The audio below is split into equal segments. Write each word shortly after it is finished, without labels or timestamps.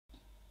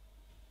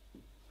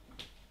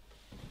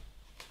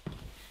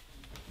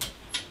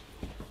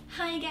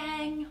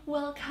gang!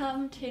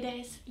 Welcome to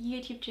this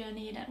YouTube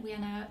journey that we are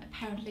now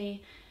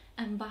apparently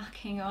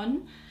embarking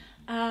on.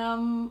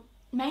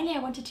 Mainly I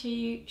wanted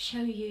to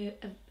show you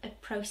a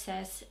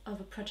process of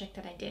a project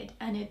that I did,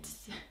 and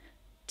it's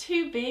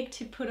too big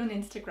to put on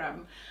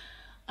Instagram.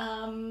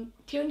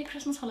 During the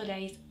Christmas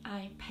holidays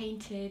I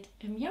painted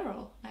a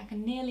mural, like a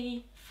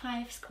nearly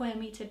 5 square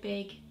meter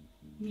big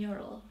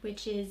mural,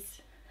 which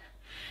is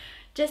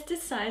just the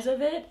size of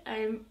it.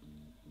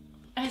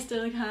 I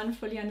still can't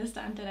fully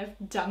understand that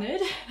I've done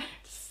it.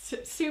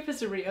 It's super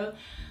surreal.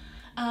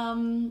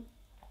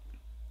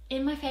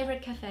 In my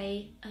favorite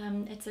cafe,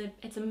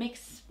 it's a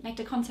mix, like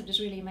the concept is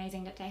really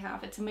amazing that they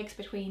have. It's a mix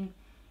between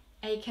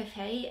a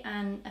cafe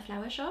and a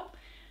flower shop,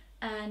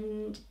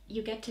 and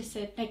you get to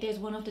sit, like there's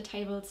one of the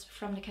tables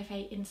from the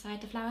cafe inside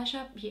the flower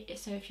shop,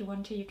 so if you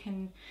want to you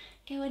can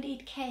go and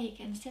eat cake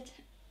and sit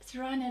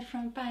surrounded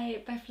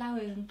by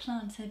flowers and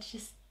plants. It's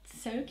just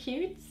so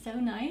cute, so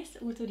nice.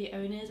 Also the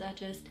owners are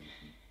just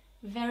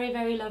very,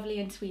 very lovely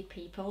and sweet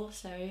people.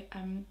 So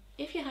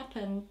if you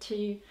happen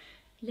to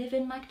live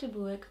in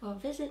Magdeburg or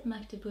visit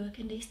Magdeburg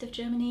in the east of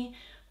Germany,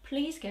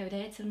 please go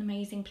there. It's an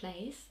amazing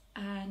place,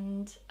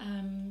 and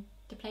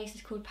the place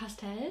is called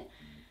Pastel,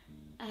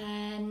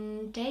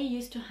 and they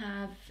used to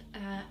have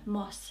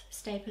moss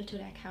stapled to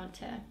their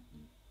counter,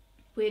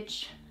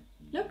 which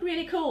looked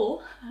really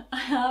cool. I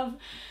have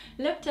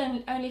looked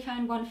and only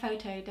found one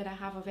photo that I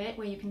have of it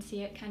where you can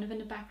see it kind of in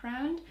the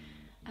background.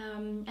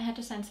 I had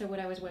to censor what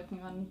I was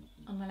working on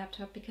my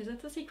laptop because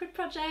it's a secret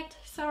project.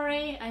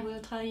 Sorry, I will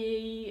tell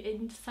you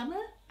in summer,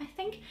 I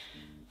think.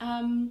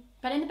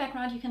 But in the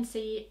background you can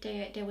see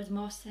there was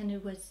moss, and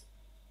it was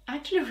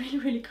actually really,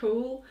 really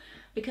cool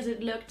because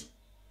it looked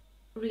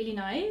really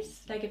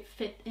nice. Like it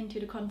fit into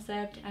the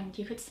concept, and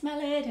you could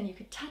smell it and you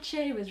could touch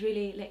it. It was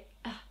really like,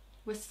 it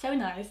was so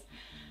nice.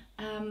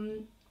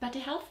 But the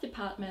health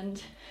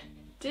department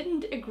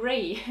didn't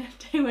agree.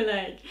 They were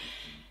like,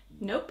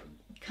 nope,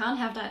 can't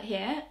have that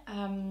here.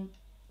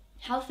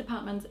 Health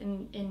departments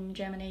in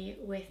Germany,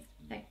 with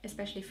like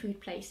especially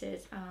food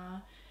places,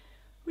 are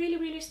really,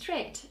 really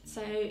strict.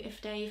 So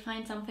if they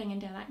find something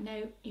and they're like,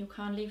 no, you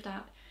can't leave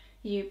that,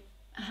 you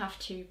have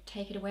to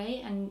take it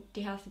away. And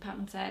the health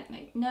department said,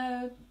 like,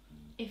 no,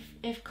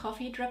 if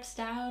coffee drops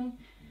down,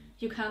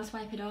 you can't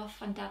swipe it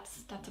off, and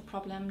that's a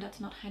problem. That's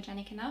not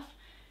hygienic enough.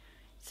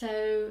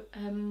 So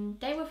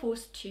they were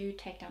forced to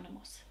take down the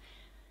moss,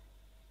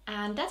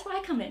 and that's why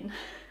I come in.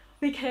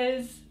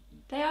 Because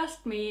they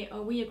asked me,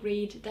 or we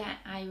agreed that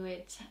I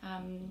would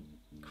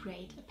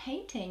create a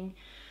painting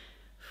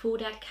for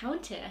that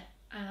counter,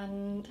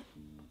 and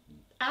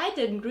I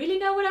didn't really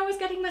know what I was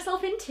getting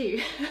myself into.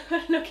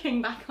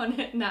 Looking back on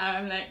it now,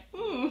 I'm like,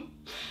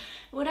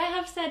 would I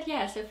have said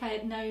yes if I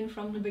had known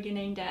from the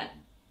beginning that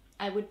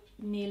I would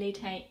nearly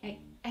take,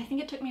 I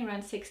think it took me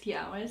around 60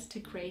 hours to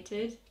create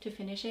it, to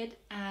finish it,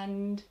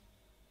 and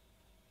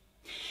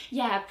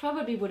yeah, I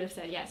probably would have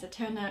said yes. It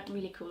turned out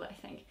really cool, I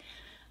think.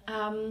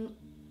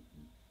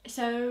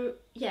 So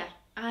yeah,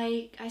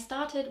 I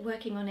started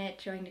working on it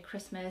during the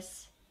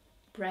Christmas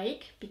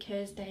break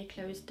because they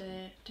closed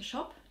the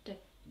shop, the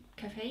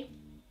cafe,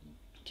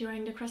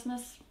 during the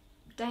Christmas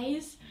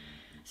days.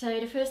 So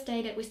the first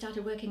day that we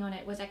started working on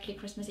it was actually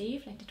Christmas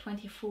Eve, like the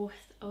 24th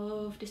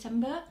of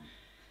December.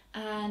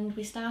 And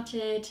we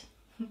started,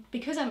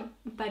 because I'm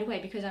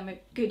a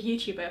good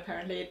YouTuber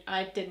apparently,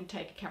 I didn't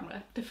take a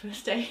camera the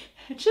first day.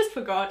 I just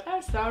forgot,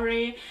 I'm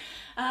sorry.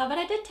 But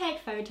I did take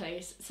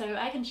photos, so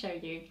I can show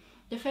you.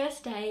 The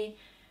first day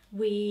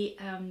we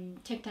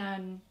took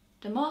down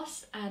the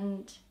moss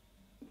and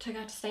took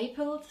out the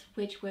staples,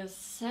 which was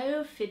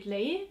so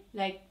fiddly.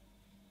 Like,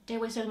 there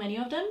were so many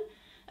of them.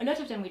 A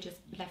lot of them we just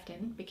left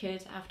in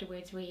because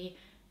afterwards we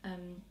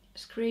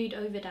screwed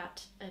over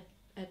that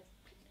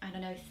I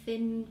don't know,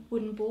 thin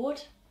wooden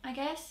board, I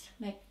guess.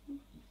 Like,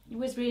 it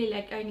was really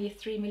like only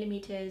 3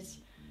 millimeters,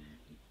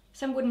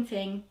 some wooden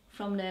thing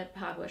from the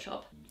hardware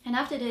shop. And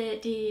after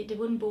the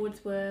wooden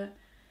boards were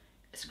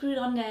screwed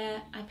on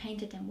there, I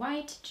painted them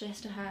white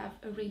just to have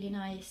a really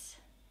nice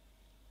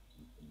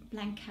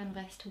blank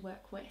canvas to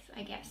work with,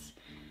 I guess.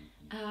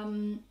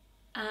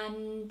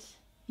 And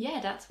yeah,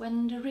 that's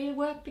when the real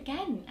work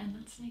began, and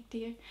that's like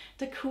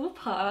the cool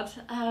part.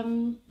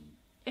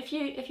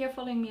 If you're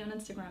following me on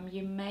Instagram,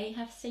 you may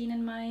have seen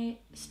in my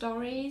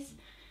stories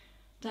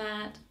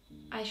that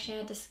I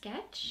shared a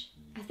sketch.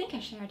 I think I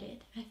shared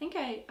it. I think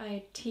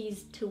I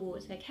teased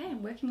towards like, hey,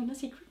 I'm working on a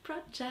secret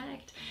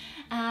project,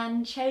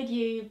 and showed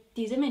you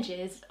these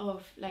images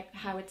of like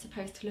how it's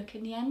supposed to look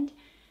in the end.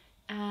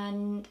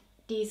 And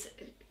these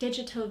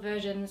digital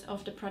versions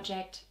of the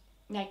project,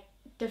 like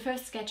the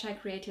first sketch I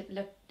created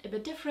looked a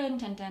bit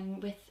different, and then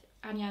with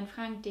Anja and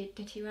Frank, the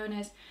two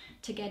owners,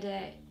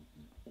 together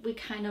we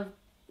kind of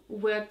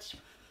worked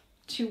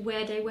to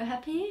where they were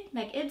happy.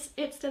 Like, it's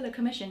still a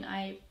commission.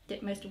 I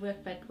did most of the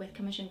work, but with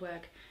commissioned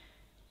work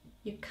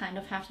you kind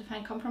of have to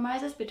find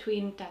compromises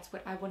between that's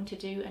what I want to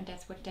do and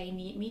that's what they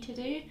need me to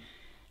do.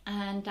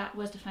 And that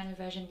was the final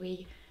version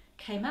we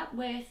came up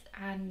with.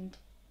 And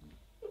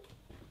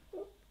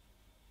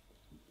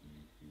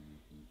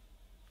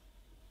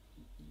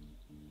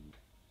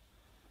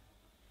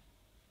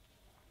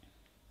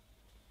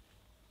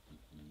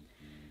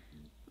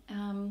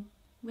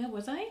where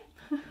was I?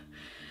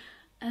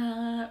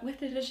 With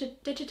the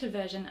digital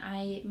version,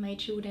 I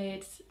made sure that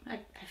it's, I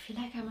feel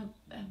like I'm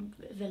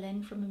a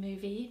villain from a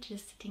movie,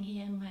 just sitting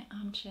here in my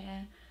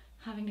armchair,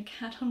 having the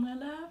cat on my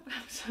lap.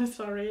 I'm so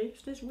sorry,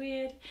 is this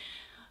weird?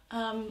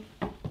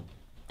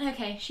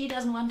 Okay, she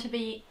doesn't want to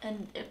be a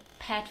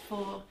pet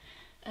for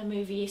a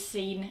movie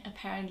scene,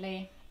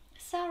 apparently.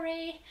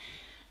 Sorry.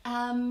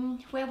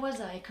 Where was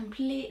I?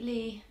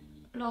 Completely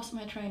lost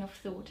my train of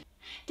thought.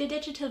 The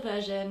digital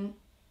version,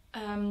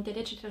 the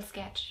digital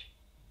sketch,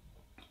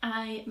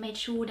 I made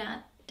sure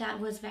that that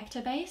was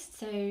vector based,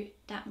 so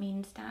that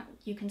means that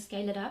you can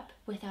scale it up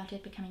without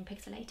it becoming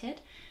pixelated.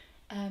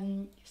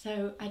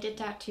 So I did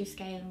that to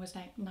scale and was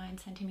like 9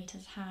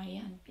 centimeters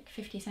high and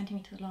 50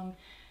 centimeters long,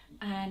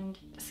 and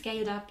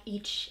scaled up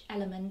each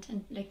element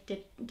and like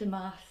did the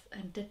math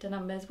and did the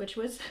numbers, which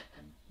was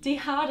the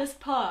hardest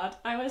part.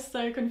 I was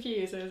so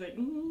confused. I was like,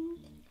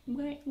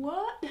 wait,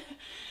 what?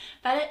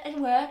 But it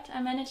worked.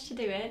 I managed to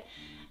do it.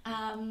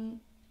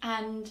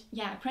 And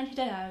yeah, I printed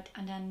it out,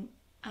 and then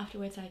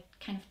afterwards I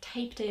kind of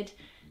taped it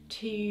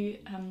to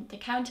the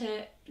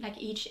counter, like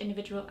each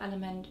individual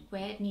element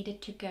where it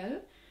needed to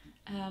go.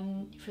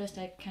 First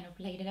I kind of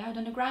laid it out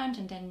on the ground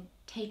and then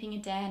taping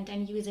it there, and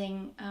then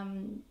using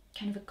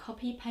kind of a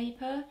copy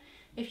paper.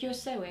 If you're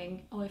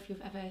sewing, or if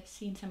you've ever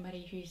seen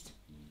somebody who's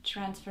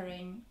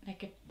transferring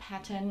like a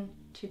pattern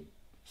to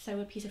sew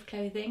a piece of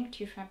clothing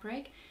to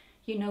fabric,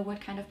 you know what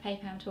kind of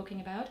paper I'm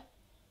talking about.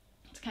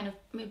 It's kind of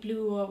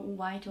blue or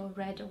white or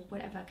red or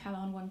whatever color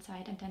on one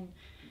side, and then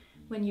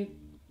when you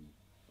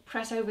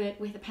press over it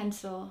with a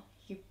pencil,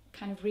 you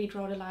kind of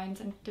redraw the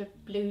lines and the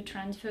blue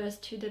transfers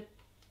to the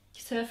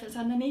surface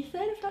underneath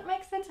it, if that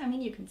makes sense. I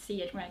mean, you can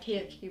see it right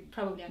here, you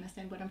probably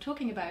understand what I'm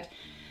talking about.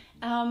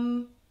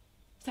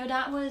 So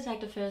that was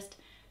like the first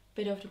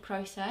bit of the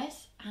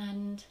process,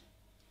 and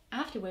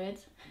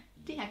afterwards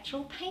the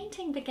actual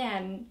painting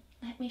began.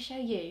 Let me show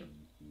you.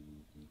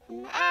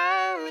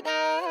 Out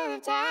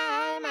of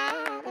time,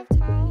 out of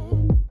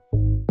time.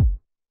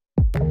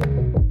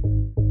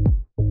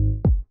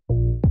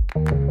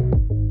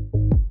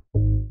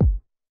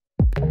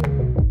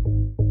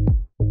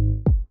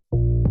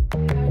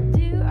 How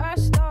do I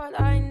start?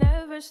 I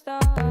never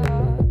stopped.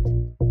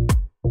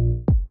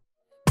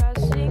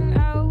 Passing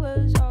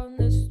hours on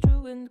this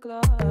truant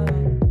clock.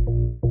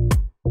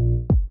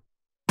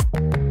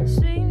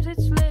 Seems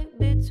it's lit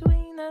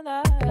between the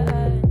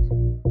lines,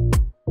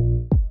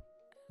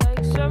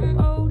 like some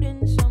old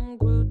and some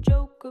crude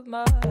joke of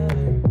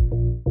mine.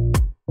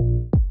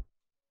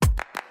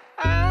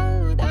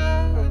 Out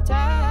of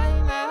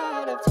time,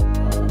 out of time.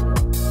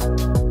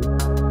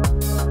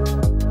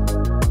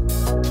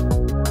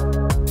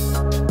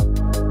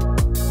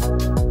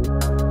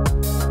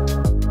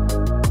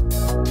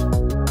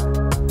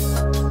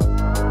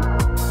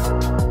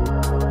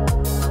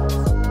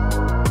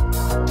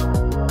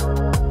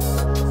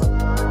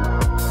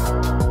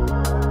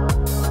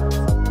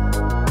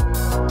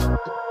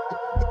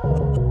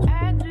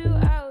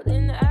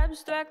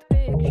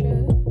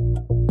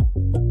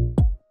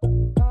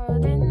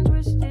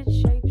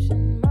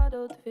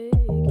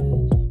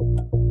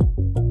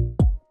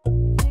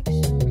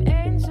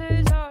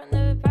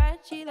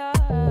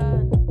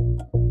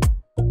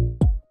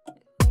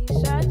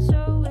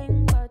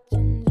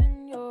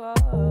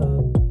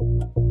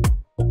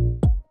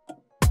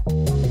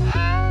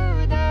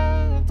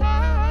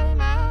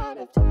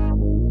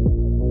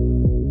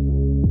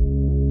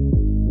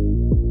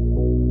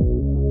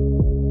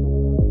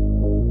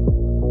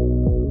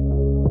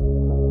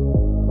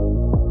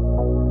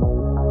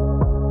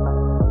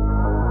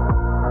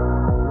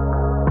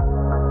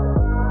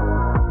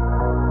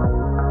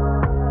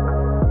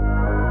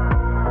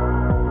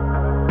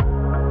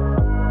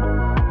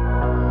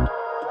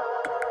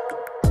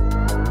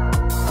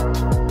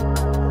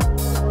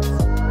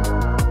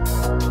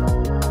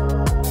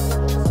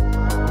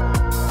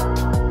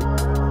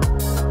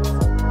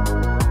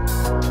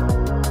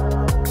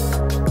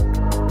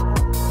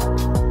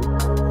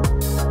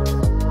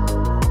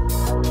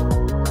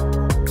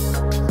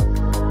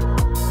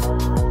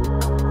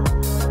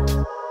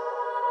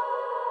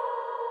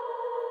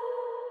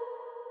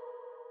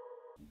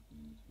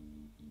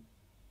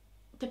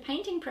 The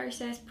painting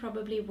process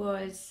probably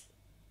was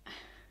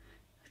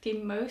the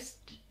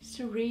most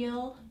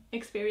surreal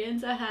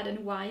experience I had in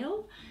a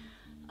while,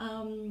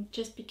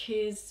 just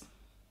because,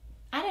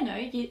 I don't know,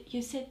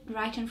 you sit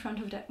right in front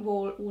of that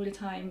wall all the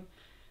time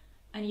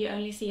and you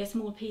only see a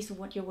small piece of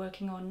what you're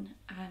working on,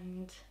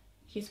 and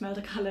you smell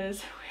the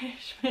colours,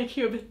 which make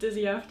you a bit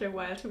dizzy after a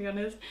while, to be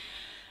honest.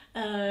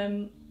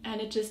 And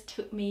it just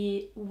took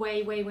me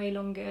way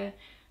longer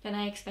than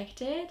I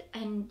expected,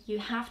 and you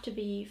have to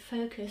be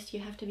focused, you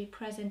have to be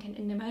present and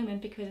in the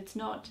moment, because it's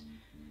not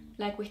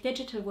like with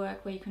digital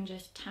work where you can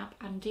just tap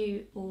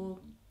undo, or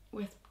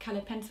with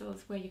colored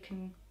pencils where you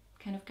can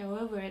kind of go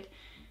over it,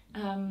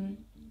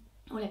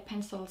 or like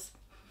pencils,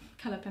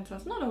 colored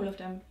pencils, not all of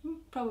them,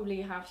 probably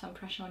have some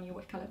pressure on you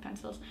with colored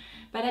pencils,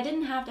 but I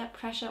didn't have that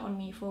pressure on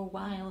me for a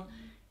while,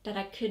 that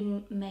I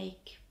couldn't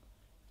make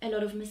a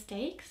lot of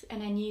mistakes,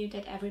 and I knew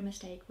that every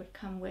mistake would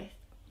come with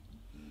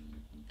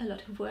a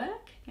lot of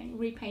work, like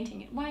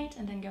repainting it white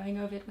and then going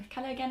over it with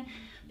color again,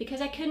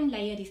 because I couldn't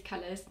layer these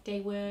colors. They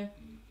were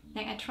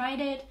like, I tried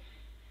it,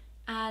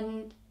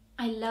 and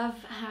I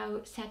love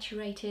how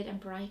saturated and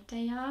bright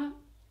they are,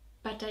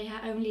 but they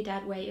are only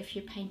that way if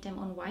you paint them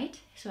on white.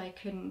 So I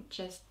couldn't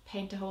just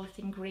paint the whole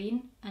thing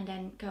green and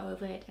then go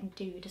over it and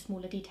do the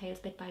smaller details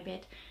bit by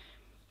bit.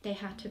 They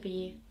had to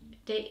be,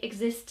 they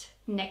exist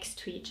next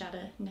to each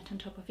other, not on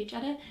top of each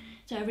other.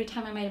 So every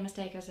time I made a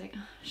mistake, I was like,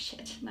 oh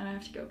shit, now I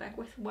have to go back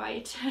with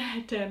white,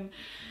 then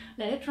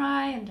let it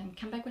dry and then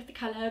come back with the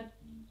color.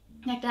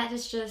 Like that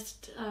is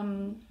just, I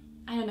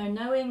don't know,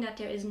 knowing that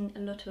there isn't a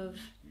lot of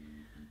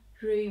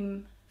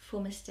room for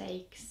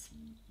mistakes,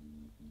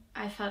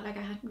 I felt like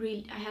I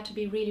had to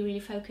be really, really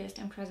focused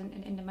and present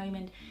in the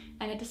moment.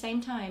 And at the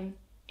same time,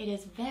 it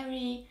is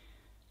very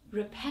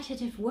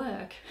repetitive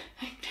work.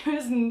 there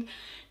isn't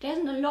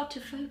a lot to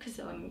focus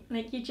on.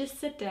 Like, you just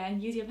sit there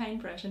and use your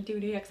paintbrush and do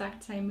the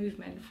exact same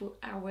movement for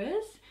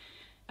hours.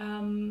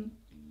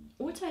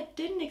 Also, I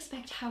didn't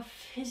expect how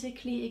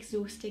physically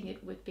exhausting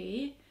it would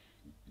be.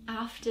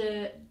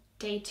 After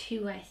day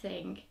 2, I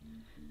think,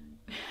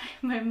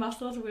 my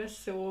muscles were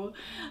sore.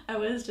 I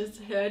was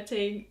just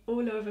hurting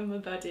all over my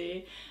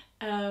body,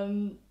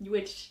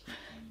 which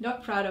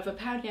not proud of.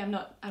 Apparently I'm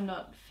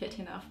not fit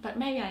enough, but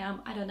maybe I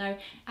am, I don't know.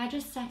 I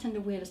just sat in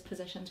the weirdest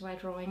positions while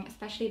drawing,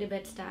 especially the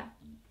bits that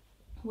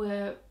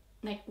were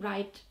like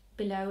right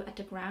below at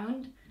the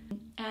ground.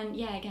 And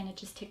yeah, again, it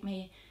just took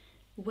me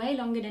way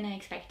longer than I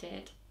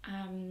expected,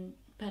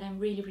 but I'm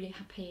really, really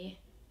happy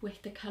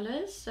with the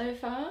colors so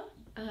far.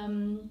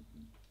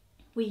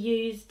 We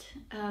used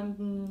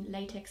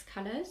latex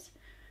colors,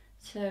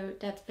 so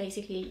that's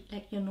basically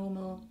like your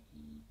normal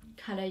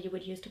color you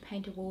would use to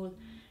paint a wall,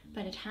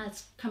 but it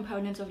has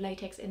components of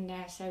latex in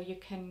there, so you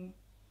can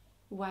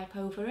wipe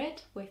over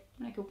it with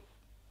like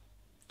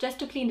just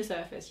to clean the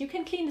surface. You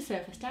can clean the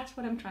surface, that's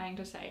what I'm trying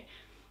to say,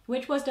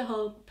 which was the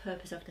whole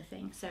purpose of the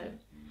thing. So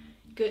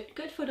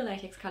good for the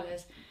latex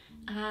colors.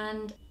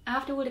 And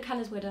after all the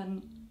colors were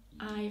done,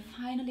 I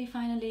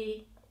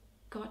finally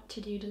got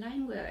to do the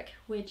line work,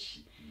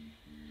 which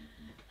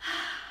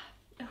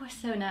it was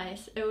so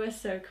nice. It was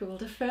so cool.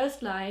 The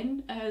first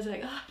line, I was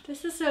like, oh,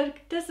 this is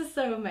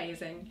so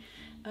amazing.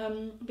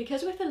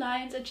 Because with the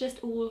lines, it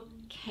just all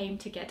came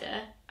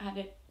together, and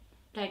it,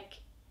 like,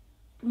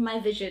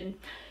 my vision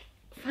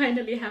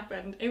finally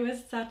happened. It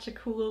was such a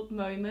cool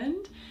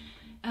moment.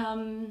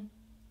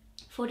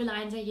 For the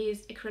lines, I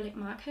used acrylic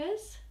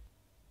markers.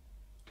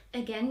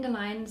 Again, the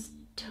lines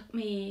took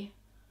me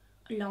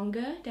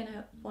longer than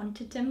I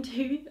wanted them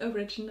to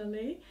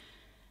originally.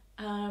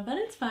 But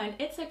it's fine,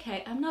 it's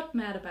okay, I'm not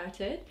mad about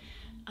it.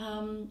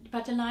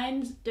 But the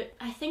lines,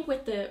 I think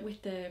with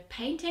the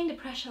painting, the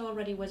pressure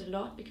already was a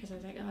lot, because I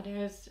was like, oh,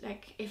 there's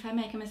like, if I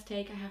make a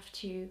mistake, I have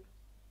to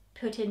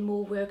put in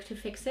more work to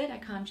fix it. I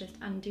can't just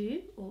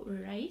undo or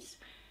erase.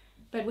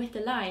 But with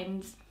the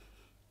lines,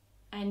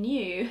 I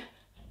knew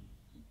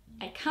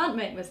I can't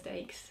make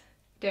mistakes.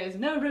 There's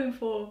no room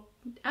for,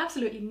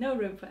 absolutely no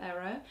room for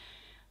error,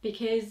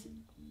 because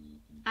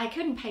I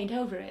couldn't paint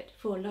over it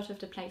for a lot of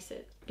the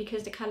places,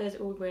 because the colours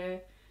all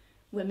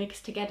were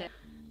mixed together.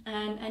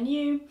 And I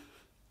knew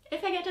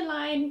if I get a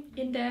line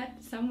in there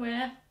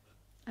somewhere,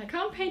 I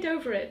can't paint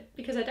over it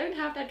because I don't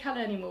have that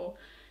colour anymore.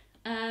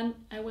 And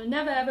I will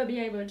never ever be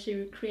able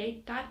to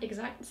create that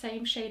exact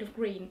same shade of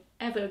green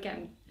ever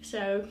again.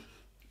 So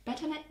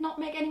better not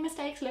make any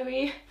mistakes,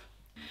 Louie.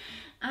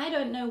 I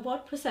don't know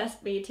what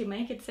possessed me to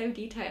make it so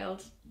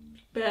detailed,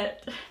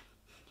 but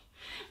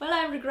well,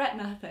 I regret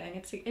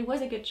nothing. It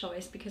was a good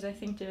choice, because I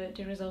think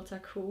the results are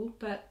cool.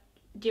 But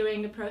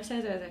during the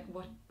process, I was like,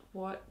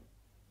 what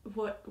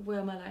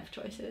were my life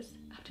choices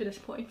up to this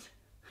point?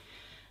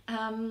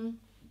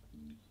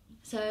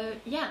 So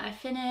yeah, I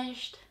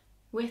finished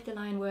with the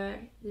line work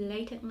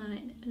late at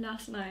night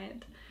last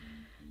night.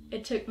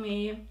 It took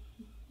me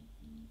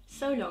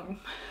so long.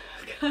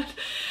 God,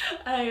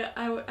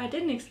 I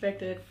didn't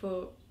expect it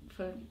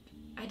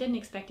I didn't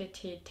expect it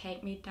to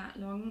take me that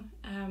long.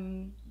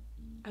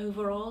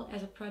 Overall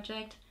as a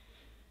project,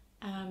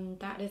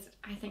 that is,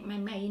 I think, my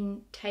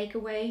main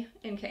takeaway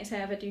in case I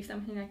ever do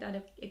something like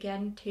that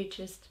again, to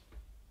just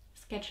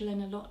schedule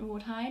in a lot more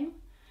time.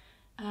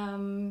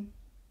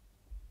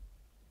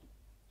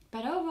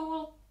 But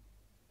overall,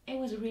 it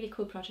was a really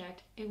cool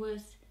project. It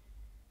was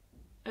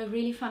a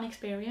really fun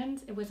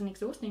experience. It was an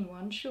exhausting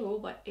one, sure,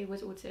 but it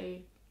was also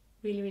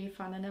really, really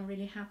fun, and I'm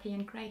really happy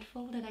and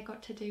grateful that I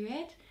got to do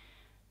it.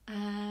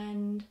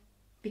 And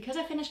because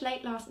I finished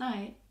late last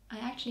night, I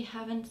actually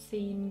haven't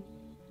seen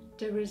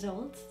the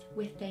results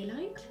with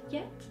daylight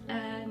yet,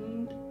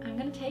 and I'm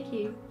gonna take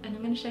you and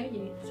I'm gonna show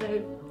you.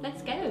 So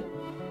let's go.